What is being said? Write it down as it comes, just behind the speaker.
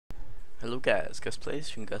Hello guys, Gus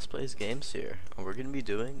Plays from Gus Plays Games here, and we're going to be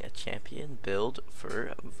doing a champion build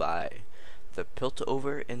for Vi, the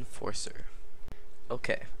Piltover Enforcer.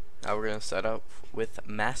 Okay, now we're going to start out with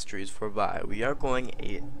masteries for Vi. We are going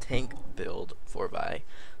a tank build for Vi,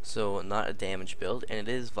 so not a damage build, and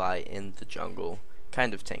it is Vi in the jungle,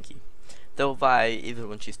 kind of tanky. Though Vi, even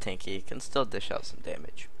when she's tanky, can still dish out some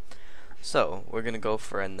damage. So, we're going to go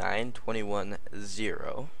for a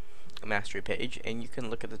 9-21-0 mastery page, and you can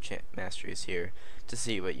look at the masteries here to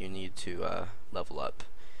see what you need to level up,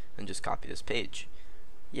 and just copy this page.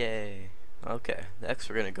 Yay! Okay, next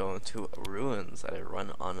we're gonna go into ruins that I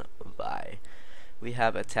run on Vi. We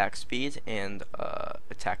have attack speed and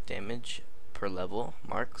attack damage per level,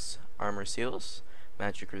 marks, armor seals,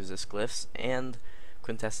 magic resist glyphs, and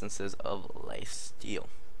quintessences of life steal.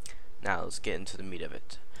 Now let's get into the meat of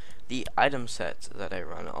it. The item set that I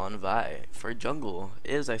run on Vi for jungle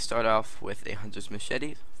is I start off with a hunter's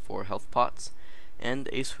machete, 4 health pots, and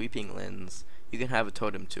a sweeping lens. You can have a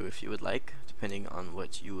totem too if you would like, depending on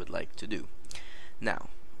what you would like to do. Now,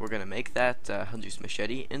 we're going to make that hunter's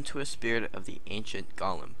machete into a spirit of the ancient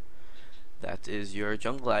golem. That is your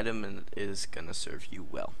jungle item, and it is going to serve you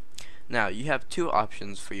well. Now, you have 2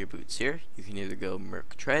 options for your boots here. You can either go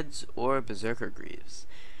Merc Treads or Berserker Greaves.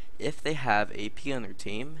 If they have AP on their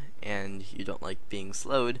team and you don't like being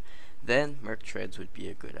slowed, then Merc Treads would be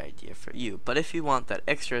a good idea for you. But if you want that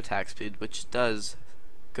extra attack speed, which does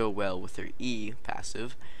go well with their E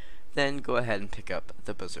passive, then go ahead and pick up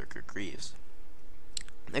the Berserker Greaves.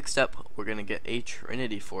 Next up, we're going to get a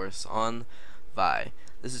Trinity Force on Vi.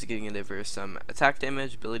 This is going to deliver some attack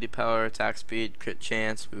damage, ability power, attack speed, crit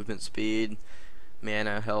chance, movement speed,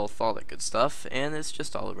 mana, health, all that good stuff, and it's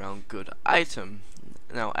just all around good item.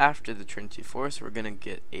 Now after the Trinity Force, we're going to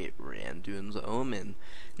get a Randuin's Omen.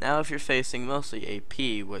 Now if you're facing mostly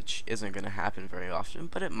AP, which isn't going to happen very often,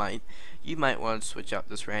 but it might, you might want to switch out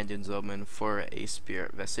this Randuin's Omen for a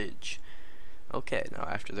Spirit Visage. Okay, now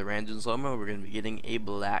after the Randuin's Omen, we're going to be getting a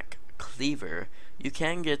Black Cleaver. You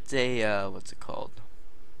can get a, what's it called?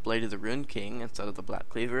 Blade of the Rune King instead of the Black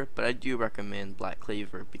Cleaver, but I do recommend Black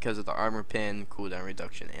Cleaver because of the armor pin, cooldown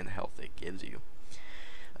reduction, and the health it gives you.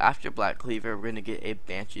 After Black Cleaver, we're going to get a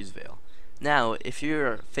Banshee's Veil. Now, if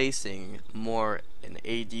you're facing more an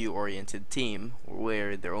AD oriented team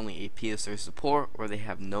where their only AP is their support, or they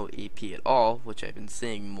have no AP at all, which I've been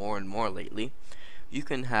seeing more and more lately, you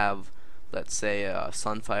can have, let's say, a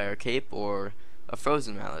Sunfire Cape or a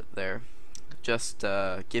Frozen Mallet there. Just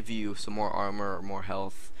give you some more armor or more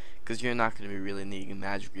health, because you're not going to be really needing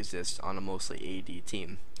magic resist on a mostly AD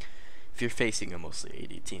team. If you're facing a mostly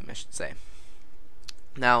AD team, I should say.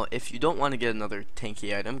 Now, if you don't want to get another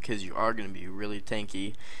tanky item, because you are going to be really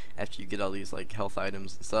tanky after you get all these like health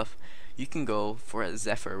items and stuff, you can go for a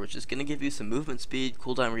Zephyr, which is going to give you some movement speed,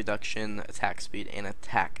 cooldown reduction, attack speed, and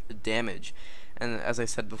attack damage. And as I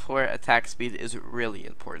said before, attack speed is really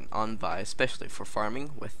important on Vi, especially for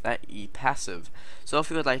farming with that E passive. So if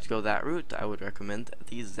you would like to go that route, I would recommend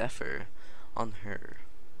the Zephyr on her.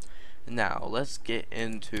 Now, let's get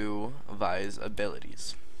into Vi's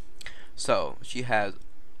abilities. So, she has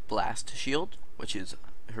Blast Shield, which is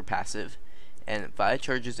her passive, and Vi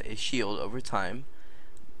charges a shield over time.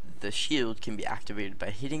 The shield can be activated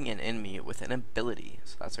by hitting an enemy with an ability.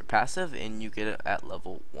 So that's her passive, and you get it at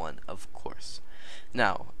level 1, of course.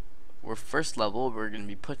 Now, we're first level, we're going to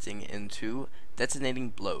be putting into Detonating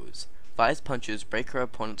Blows. Vi's punches break her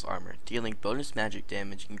opponent's armor, dealing bonus magic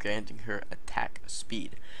damage and granting her attack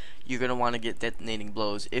speed. You're going to want to get Detonating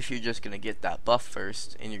Blows if you're just going to get that buff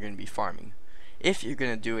first and you're going to be farming. If you're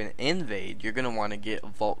going to do an invade, you're going to want to get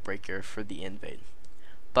Vault Breaker for the invade.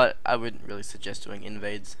 But I wouldn't really suggest doing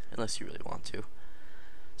invades unless you really want to.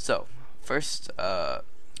 So, first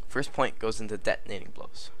point goes into Detonating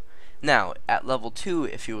Blows. Now, at level 2,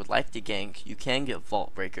 if you would like to gank, you can get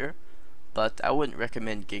Vault Breaker, but I wouldn't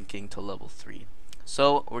recommend ganking to level 3.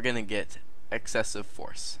 So, we're going to get Excessive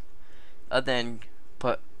Force. Then,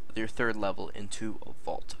 put your 3rd level into a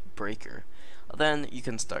Vault Breaker. Then, you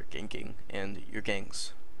can start ganking, and your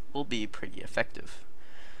ganks will be pretty effective.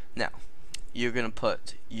 Now, you're going to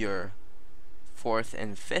put your 4th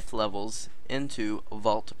and 5th levels into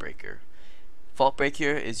Vault Breaker. Vault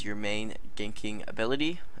Breaker is your main ganking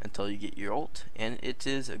ability until you get your ult, and it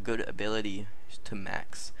is a good ability to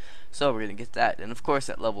max. So we're going to get that, and of course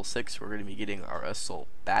at level 6 we're going to be getting our Assault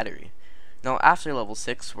Battery. Now after level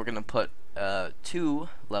 6 we're going to put 2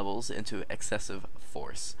 levels into Excessive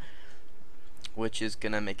Force, which is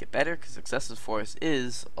going to make it better because Excessive Force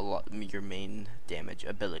is your main damage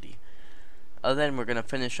ability. Then we're going to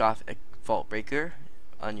finish off a Vault Breaker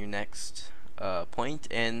on your next point,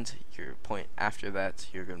 and your point after that,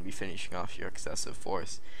 you're going to be finishing off your excessive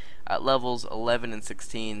force. At levels 11 and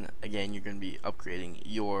 16, again, you're going to be upgrading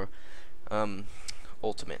your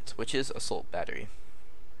ultimate, which is Assault Battery.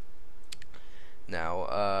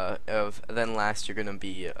 Now, then last, you're going to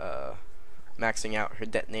be maxing out her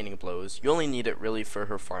Detonating Blows. You only need it really for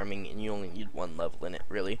her farming, and you only need 1 level in it,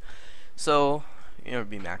 really. So, you're going to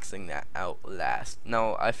be maxing that out last.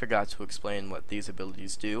 Now, I forgot to explain what these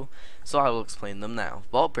abilities do, so I will explain them now.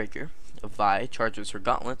 Vault Breaker. Vi charges her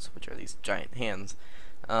gauntlets, which are these giant hands,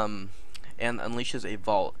 and unleashes a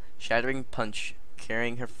vault, shattering punch,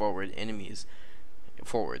 carrying her forward. Enemies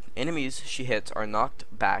she hits are knocked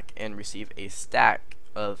back and receive a stack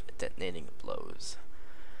of detonating blows.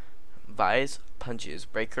 Vi's punches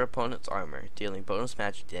break her opponent's armor, dealing bonus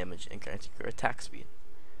magic damage and granting her attack speed.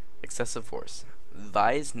 Excessive force.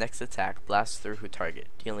 Vi's next attack blasts through her target,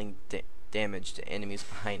 dealing damage to enemies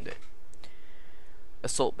behind it.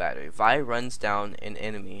 Assault Battery. Vi runs down an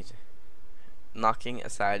enemy, knocking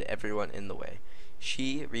aside everyone in the way.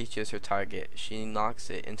 She reaches her target, she knocks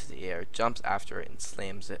it into the air, jumps after it, and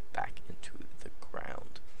slams it back into the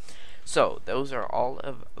ground. So, those are all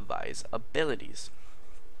of Vi's abilities.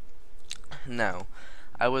 Now,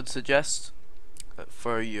 I would suggest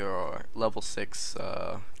for your level 6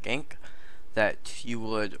 gank that you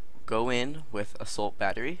would go in with Assault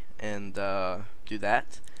Battery and do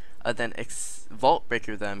that. Then Vault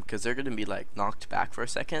Breaker them, because they're going to be like knocked back for a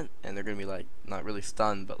second, and they're going to be like not really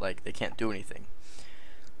stunned, but like they can't do anything.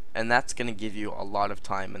 And that's going to give you a lot of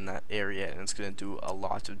time in that area, and it's going to do a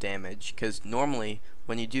lot of damage, because normally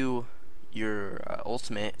when you do your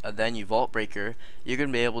ultimate, then you Vault Breaker, you're going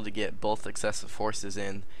to be able to get both excessive forces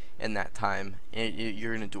in that time, and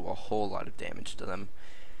you're going to do a whole lot of damage to them.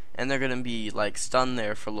 And they're going to be like stunned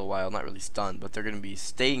there for a little while, not really stunned, but they're going to be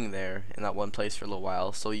staying there in that one place for a little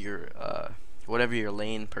while, so your whatever your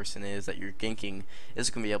lane person is that you're ganking is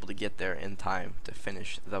going to be able to get there in time to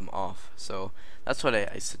finish them off. So that's what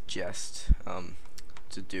I suggest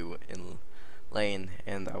to do in lane,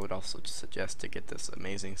 and I would also suggest to get this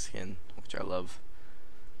amazing skin, which I love.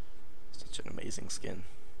 Such an amazing skin.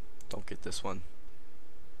 Don't get this one.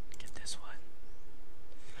 Get this one.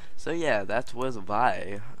 So yeah, that was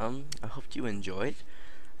Vi. I hope you enjoyed,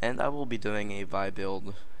 and I will be doing a Vi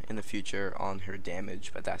build in the future on her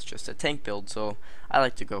damage, but that's just a tank build, so I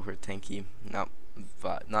like to go her tanky,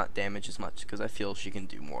 not damage as much, because I feel she can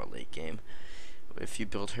do more late game if you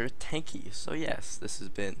build her tanky. So yes, this has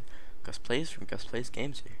been Gus Plays from Gus Plays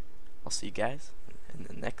Games here. I'll see you guys in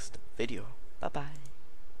the next video. Bye bye.